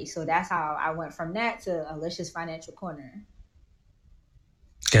prosperity. So that's how I went from that to Alicia's Financial Corner.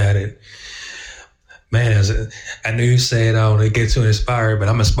 Got it. Man, I knew you said to get too inspired, but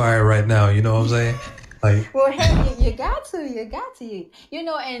I'm inspired right now. You know what I'm saying? Like, Well, hey, you got to, and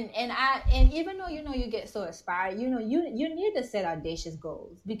even though you get so inspired, you need to set audacious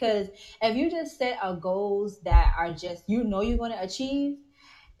goals, because if you just set a goals that are just you're going to achieve,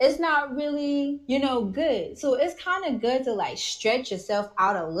 it's not really good. So it's kind of good to like stretch yourself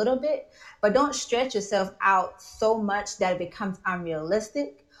out a little bit, but don't stretch yourself out so much that it becomes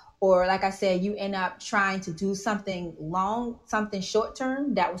unrealistic, or like I said, you end up trying to do something short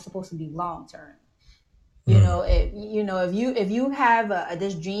term that was supposed to be long term. If you have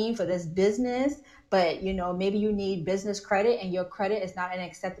this dream for this business, but maybe you need business credit and your credit is not an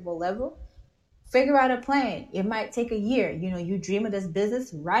acceptable level, figure out a plan. It might take a year. You dream of this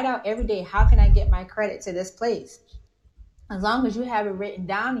business, write out every day, how can I get my credit to this place? As long as you have it written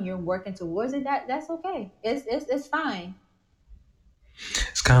down and you're working towards it, that's okay. It's fine.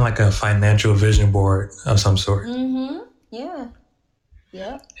 it's kind of like a financial vision board of some sort. Mm-hmm. Yeah.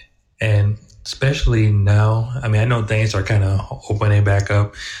 Yep. And especially now, I mean, I know things are kind of opening back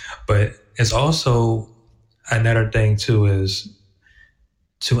up, but it's also another thing too is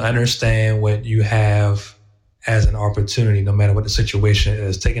to understand what you have as an opportunity, no matter what the situation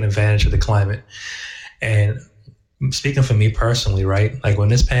is, taking advantage of the climate. And speaking for me personally, right? Like when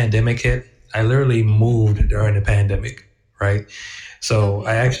this pandemic hit, I literally moved during the pandemic, right? So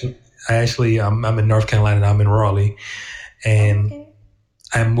Okay. I'm in North Carolina and I'm in Raleigh, and Okay.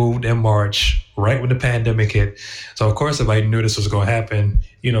 I moved in March, right when the pandemic hit. So of course, if I knew this was going to happen,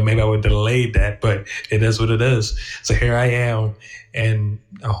 maybe I would delay that, but it is what it is. So here I am in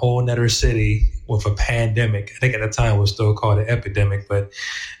a whole nother city with a pandemic. I think at the time it was still called an epidemic, but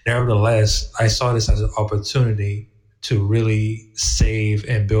nevertheless, I saw this as an opportunity to really save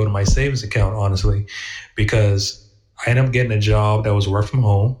and build my savings account, honestly, because I ended up getting a job that was work from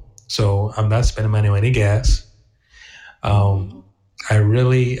home. So I'm not spending money on any gas. Mm-hmm. I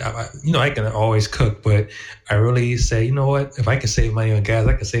really, I can always cook, but I really say, you know what? If I can save money on gas,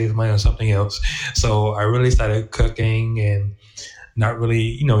 I can save money on something else. So I really started cooking and not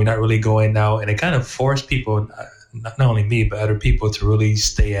really going out. And it kind of forced people, not only me, but other people to really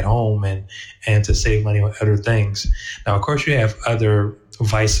stay at home and to save money on other things. Now, of course, you have other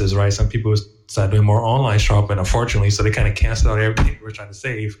vices, right? Some people start doing more online shopping, unfortunately. So they kind of cancel out everything they were trying to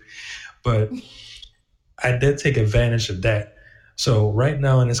save. But I did take advantage of that. So right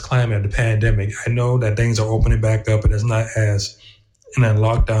now in this climate of the pandemic, I know that things are opening back up and it's not as in a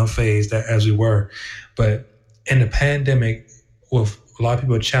lockdown phase that as we were. But in the pandemic, with a lot of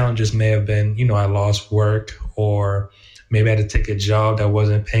people, challenges may have been, I lost work, or maybe I had to take a job that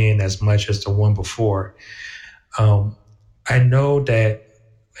wasn't paying as much as the one before. Um, I know that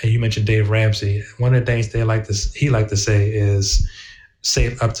and you mentioned Dave Ramsey. One of the things he liked to say is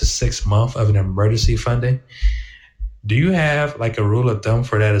save up to 6 months of an emergency funding. Do you have like a rule of thumb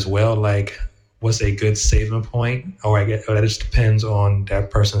for that as well? Like, what's a good saving point? Or I guess that just depends on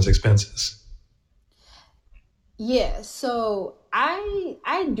that person's expenses. Yeah, so I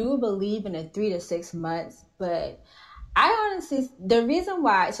do believe in a 3 to 6 months, but I honestly the reason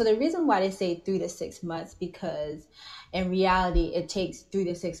why they say 3 to 6 months, because in reality it takes 3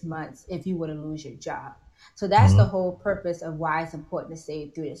 to 6 months if you were to lose your job. So that's the Mm-hmm. whole purpose of why it's important to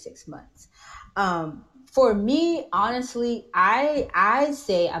save 3 to 6 months. For me, honestly, I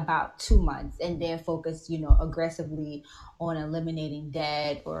say about 2 months and then focus, aggressively on eliminating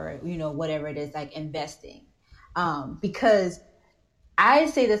debt, or whatever it is, like investing. Because I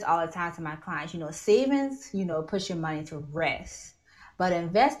say this all the time to my clients, savings, puts your money to rest, but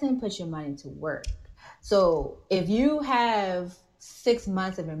investing puts your money to work. So if you have 6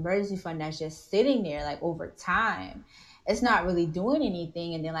 months of emergency fund that's just sitting there, like over time, it's not really doing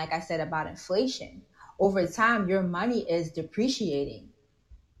anything. And then, like I said about inflation, over time, your money is depreciating,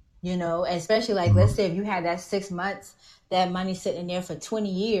 especially like, let's Mm-hmm. say if you had that 6 months, that money sitting there for 20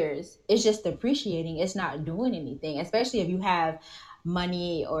 years, it's just depreciating. It's not doing anything, especially if you have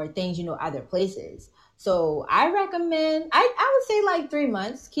money or things, other places. So I recommend, I would say like 3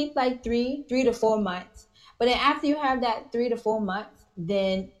 months, keep like three to 4 months. But then after you have that 3 to 4 months,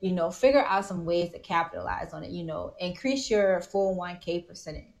 then, figure out some ways to capitalize on it, increase your 401k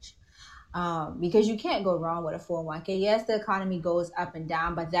percentage, because you can't go wrong with a 401k. Yes, the economy goes up and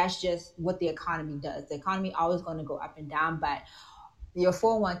down, but that's just what the economy does. The economy always going to go up and down, but your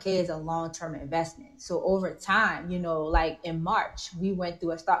 401k is a long-term investment. So over time, like in March, we went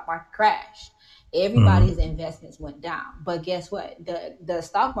through a stock market crash. Everybody's Mm-hmm. investments went down, but guess what? The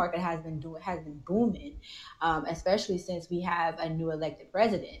stock market has been booming, especially since we have a new elected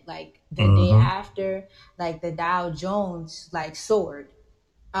president. Like the day Mm-hmm. after, like the Dow Jones like soared,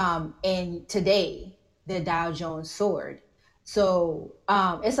 and today. the Dow Jones soared. So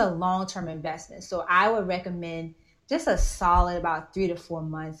it's a long-term investment. So I would recommend just a solid about 3 to 4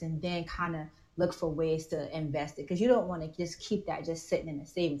 months, and then kind of look for ways to invest it, because you don't want to just keep that just sitting in a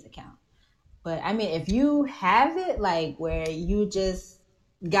savings account. But I mean, if you have it like where you just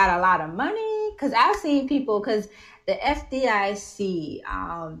got a lot of money, because I've seen people, because the FDIC,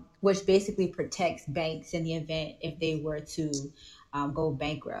 which basically protects banks in the event if they were to go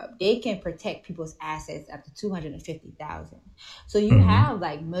bankrupt, they can protect people's assets up to 250,000. So you Mm-hmm. have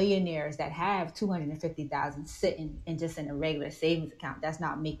like millionaires that have 250,000 sitting in just in a regular savings account that's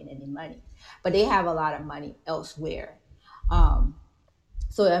not making any money, but they have a lot of money elsewhere. Um,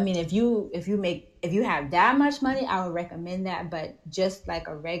 so I mean, if you have that much money, I would recommend that. But just like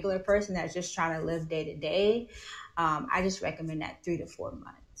a regular person that's just trying to live day to day, I just recommend that 3 to 4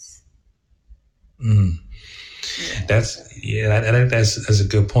 months. Mm. Yeah. I think that's a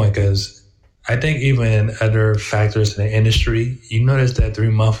good point, because I think even in other factors in the industry, you notice that 3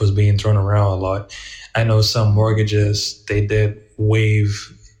 month was being thrown around a lot. I know some mortgages, they did waive,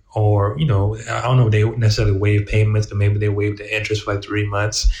 or I don't know if they necessarily waive payments, but maybe they waived the interest for like 3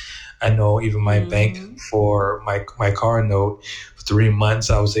 months. I know even my bank, Mm-hmm. for my car note, for 3 months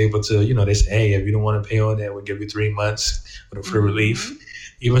I was able to, they say, hey, if you don't want to pay on that, we'll give you 3 months with a free relief. Mm-hmm.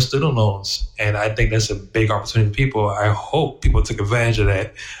 Even student loans. And I think that's a big opportunity for people. I hope people took advantage of that.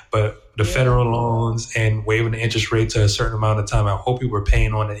 But the Yeah. federal loans and waiving the interest rate to a certain amount of time, I hope people were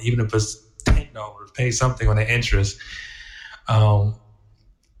paying on it, even if it's $10, pay something on the interest. Um,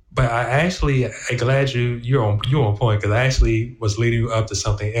 but I'm glad you're on point, because I actually was leading you up to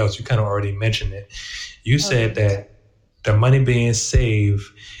something else. You kind of already mentioned it. You said Okay. that the money being saved,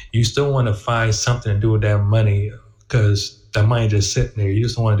 you still want to find something to do with that money, because that money just sitting there. You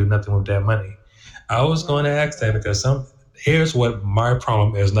just don't want to do nothing with that money. I was going to Right. ask that because here's what my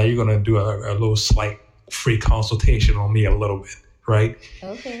problem is. Now you're going to do a little slight free consultation on me a little bit, right?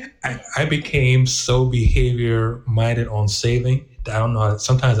 Okay. I became so behavior minded on saving that I don't know.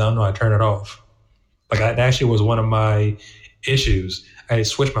 Sometimes I don't know how to turn it off. Like that actually was one of my issues. I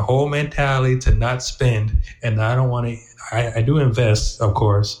switched my whole mentality to not spend, and I don't want to. I do invest, of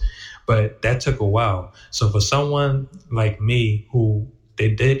course, but that took a while. So for someone like me who they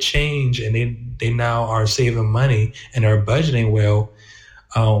did change and they now are saving money and are budgeting well,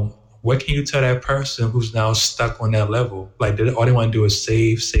 what can you tell that person who's now stuck on that level? Like all they want to do is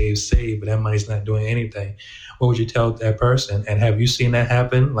save, save, save, but that money's not doing anything. What would you tell that person? And have you seen that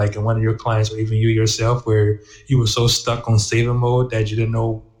happen, like in one of your clients or even you yourself, where you were so stuck on saving mode that you didn't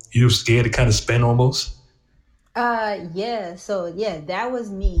know, you were scared to kind of spend almost? Yeah. So yeah, that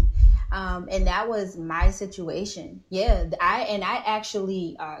was me. And that was my situation. Yeah. I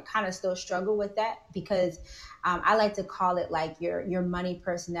actually kind of still struggle with that, because I like to call it like your money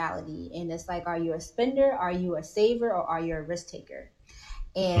personality. And it's like, are you a spender? Are you a saver? Or are you a risk taker?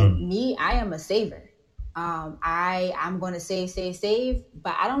 And Mm, me, I am a saver. I'm going to save, save, save,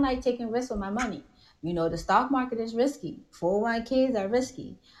 but I don't like taking risks with my money. The stock market is risky. 401ks are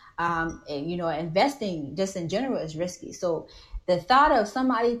risky. And, investing just in general is risky. So the thought of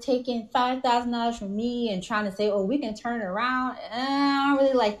somebody taking $5,000 from me and trying to say, "Oh, we can turn it around," I don't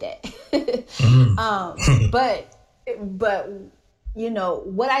really like that. mm, But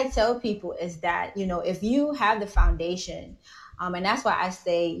what I tell people is that if you have the foundation, and that's why I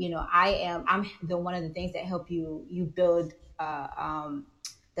say, I'm the one of the things that help you build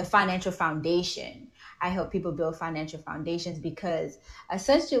the financial foundation. I help people build financial foundations, because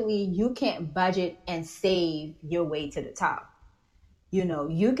essentially you can't budget and save your way to the top. You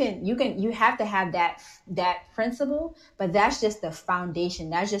have to have that principle, but that's just the foundation,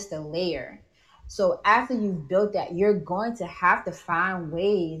 that's just the layer. So after you've built that, you're going to have to find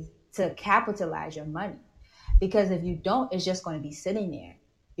ways to capitalize your money, because if you don't, it's just going to be sitting there.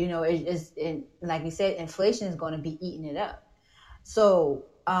 Like you said, inflation is going to be eating it up. So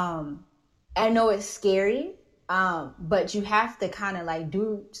I know it's scary, but you have to kind of like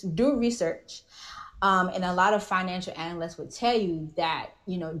do research. And a lot of financial analysts would tell you that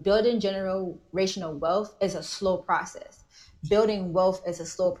building generational wealth is a slow process. Building wealth is a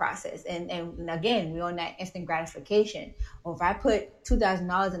slow process, and again, we're on that instant gratification. Well, if I put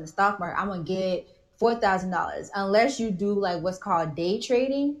 $2,000 in the stock market, I'm gonna get $4,000. Unless you do like what's called day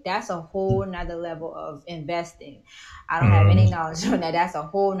trading, that's a whole nother level of investing. I don't have any mm. knowledge on that. That's a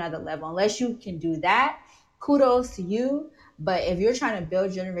whole nother level. Unless you can do that, kudos to you. But if you're trying to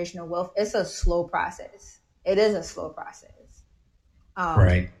build generational wealth, it's a slow process. It is a slow process. Um,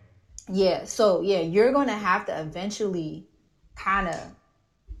 Right. yeah. So yeah, you're gonna have to eventually kind of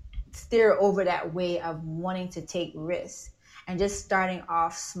steer over that way of wanting to take risks and just starting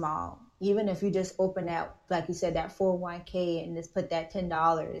off small. Even if you just open that, like you said, that 401k and just put that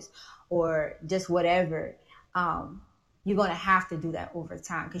 $10 or just whatever, you're going to have to do that over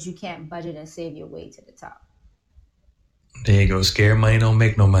time because you can't budget and save your way to the top. There you go. Scared money don't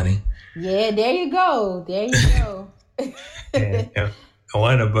make no money. Yeah, there you go. There you go. And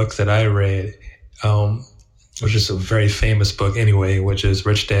one of the books that I read, which is a very famous book anyway, which is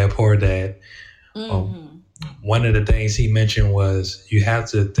Rich Dad, Poor Dad. One of the things he mentioned was you have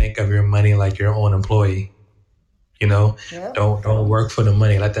to think of your money like your own employee. You know, don't work for the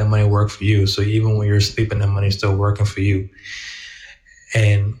money. Let that money work for you. So even when you're sleeping, the money's still working for you.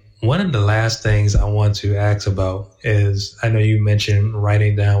 And one of the last things I want to ask about is, I know you mentioned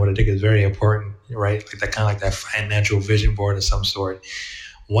writing down what I think is very important, right? Like that kind of like that financial vision board of some sort.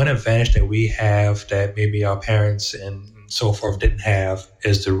 One advantage that we have that maybe our parents and so forth didn't have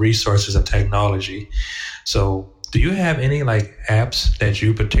is the resources of technology. So do you have any like apps that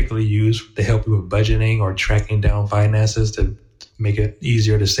you particularly use to help you with budgeting or tracking down finances to make it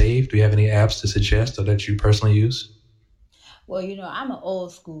easier to save? Do you have any apps to suggest or that you personally use? Well, I'm an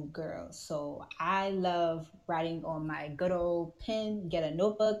old school girl, so I love writing on my good old pen, get a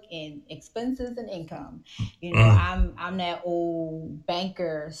notebook, and expenses and income. I'm that old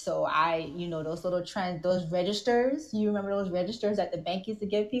banker, so those little those registers. You remember those registers that the bank used to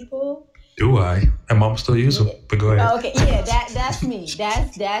give people? Do I? My mom still use them, but go ahead. Okay, yeah, that's me.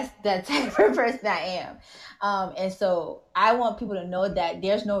 That's the type of person I am. And so I want people to know that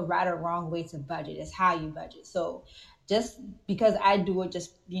there's no right or wrong way to budget. It's how you budget. So just because I do it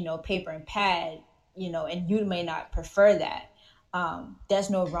just, paper and pad, and you may not prefer that, there's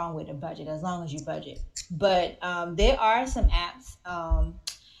no wrong way to budget as long as you budget. But there are some apps.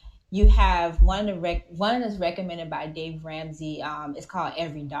 You have one that's recommended by Dave Ramsey. It's called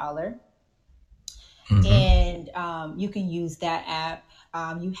Every Dollar. And you can use that app.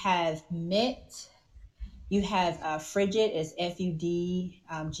 You have Mint. You have Frigid, is FUDGET.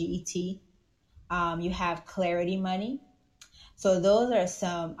 You have Clarity Money. So those are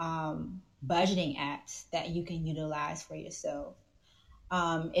some budgeting apps that you can utilize for yourself.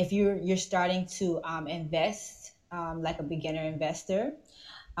 If you're starting to invest, like a beginner investor,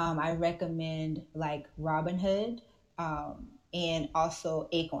 I recommend like Robinhood, and also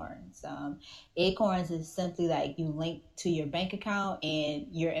Acorns. Acorns is simply like you link to your bank account and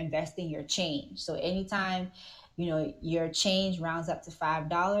you're investing your change. So anytime your change rounds up to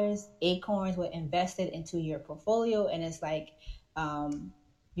 $5, Acorns will invest it into your portfolio, and it's like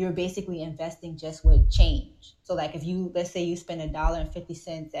you're basically investing just with change. So like if let's say you spend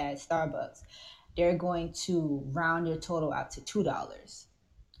 $1.50 at Starbucks, they're going to round your total out to $2.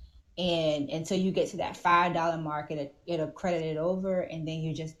 And until you get to that $5 mark, it'll credit it over, and then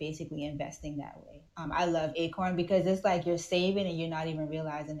you're just basically investing that way. I love Acorn because it's like you're saving and you're not even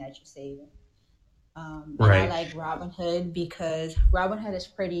realizing that you're saving. Right. And I like Robinhood because Robinhood is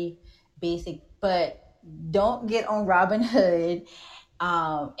pretty basic, but don't get on Robinhood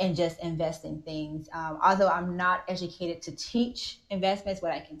and just invest in things. Although I'm not educated to teach investments,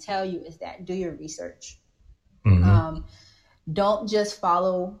 what I can tell you is that do your research. Don't just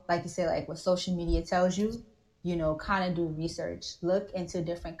follow, like you said, like what social media tells you, kind of do research. Look into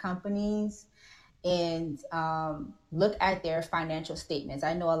different companies and look at their financial statements.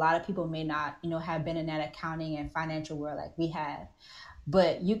 I know a lot of people may not, have been in that accounting and financial world like we have,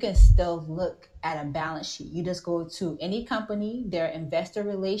 but you can still look at a balance sheet. You just go to any company, their investor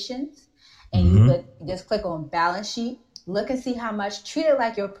relations, and you just click on balance sheet. Look and see how much, treat it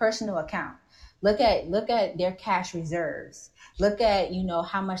like your personal account. Look at their cash reserves. Look at,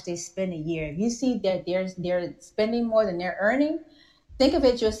 how much they spend a year. If you see that they're spending more than they're earning, think of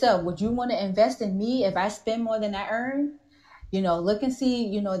it yourself. Would you want to invest in me if I spend more than I earn? Look and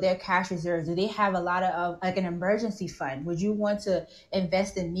see, their cash reserves. Do they have a lot of like an emergency fund? Would you want to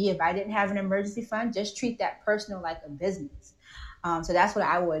invest in me if I didn't have an emergency fund? Just treat that personal like a business. So that's what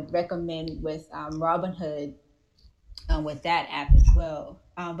I would recommend with Robinhood, with that app as well.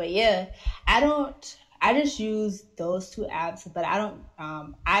 But yeah, I just use those two apps, but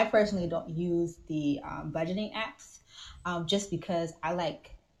I personally don't use the budgeting apps, just because I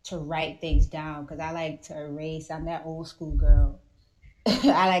like to write things down because I like to erase. I'm that old school girl.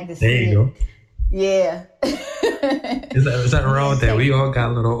 I like to see There you go. Yeah. Is that wrong with that? We all got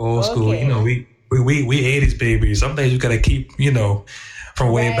a little old school. We 80s babies. Some things you gotta keep,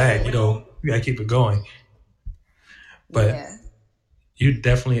 from way back. You gotta keep it going. But you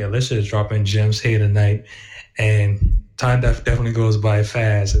definitely, Alicia is dropping gems here tonight, and time definitely goes by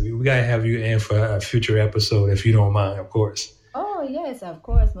fast. We gotta have you in for a future episode if you don't mind, of course. Oh, Oh, yes, of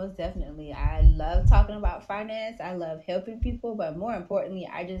course, most definitely. I love talking about finance. I love helping people, but more importantly,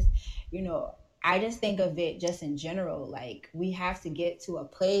 you know, I just think of it just in general. Like, we have to get to a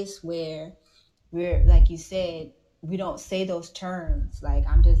place where we're, like you said, we don't say those terms. Like,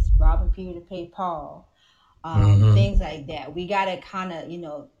 I'm just robbing Peter to pay Paul. Mm-hmm. Things like that. We got to kind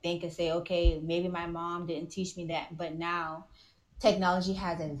of, think and say, okay, maybe my mom didn't teach me that, but now technology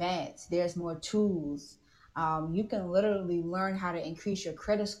has advanced. There's more tools. You can literally learn how to increase your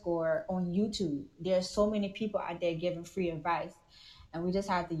credit score on YouTube. There's so many people out there giving free advice, and we just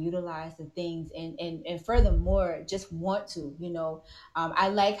have to utilize the things and furthermore, just want to, I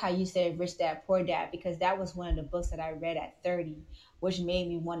like how you said Rich Dad Poor Dad, because that was one of the books that I read at 30, which made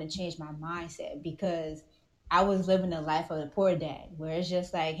me want to change my mindset, because I was living the life of the poor dad, where it's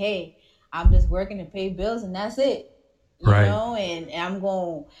just like, hey, I'm just working to pay bills and that's it, Right. and I'm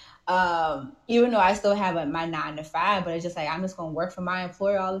going, even though I still have my 9 to 5, but it's just like, I'm just going to work for my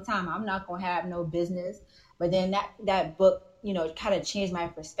employer all the time. I'm not going to have no business. But then that book, kind of changed my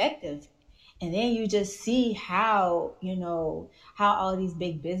perspective. And then you just see how, how all these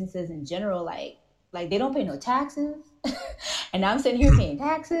big businesses in general, like they don't pay no taxes. And I'm sitting here paying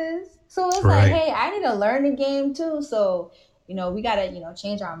taxes. So it's like, Right. hey, I need to learn the game too. So, we got to,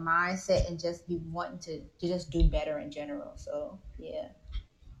 change our mindset and just be wanting to just do better in general. So, yeah.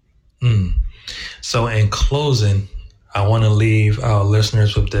 Mm. So, in closing, I want to leave our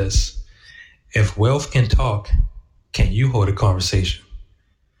listeners with this. If wealth can talk, can you hold a conversation?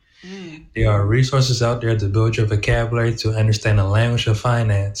 Mm. There are resources out there to build your vocabulary to understand the language of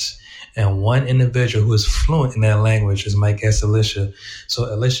finance. And one individual who is fluent in that language is my guest, Alicia. So,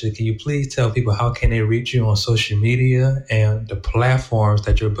 Alicia, can you please tell people how can they reach you on social media and the platforms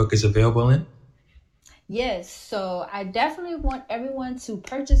that your book is available in? Yes, so I definitely want everyone to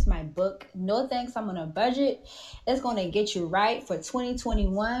purchase my book, No Thanks, I'm on a Budget. It's going to get you right for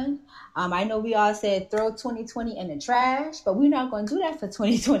 2021. I know we all said throw 2020 in the trash, but we're not going to do that for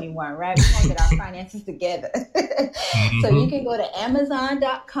 2021, right? We're going to get our finances together. So you Mm-hmm. can go to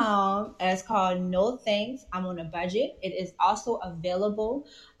Amazon.com. It's called No Thanks, I'm on a Budget. It is also available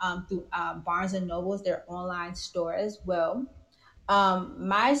through Barnes & Noble's, their online store as well.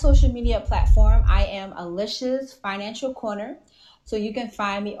 My social media platform, I am Alicia's Financial Corner. So you can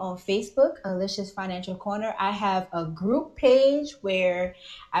find me on Facebook, Alicia's Financial Corner. I have a group page where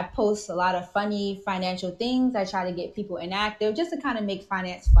I post a lot of funny financial things. I try to get people inactive just to kind of make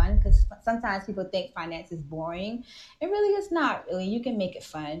finance fun, because sometimes people think finance is boring. It really is not really. You can make it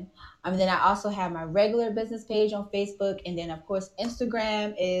fun. Then I also have my regular business page on Facebook. And then, of course,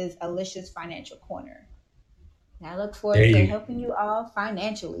 Instagram is Alicia's Financial Corner. And I look There forward to you helping you all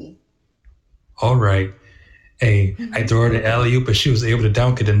financially. All right. Hey, I threw her the alley oop, but she was able to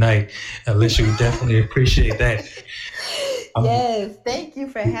dunk it tonight. Alicia, we definitely appreciate that. Um, Yes, thank you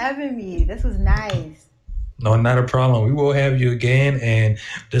for having me. This was nice. no, not a problem. We will have you again, and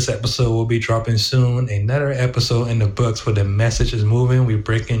this episode will be dropping soon. Another episode in the books where the message is moving. We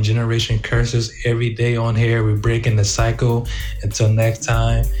breaking generation curses every day on here. We're breaking the cycle. Until next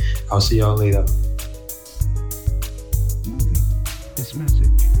time, I'll see y'all later. Moving. This message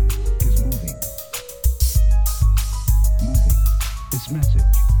is moving. Moving. This message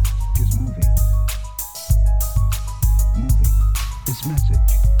is moving. Moving. This message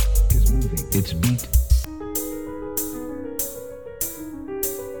is moving. It's beat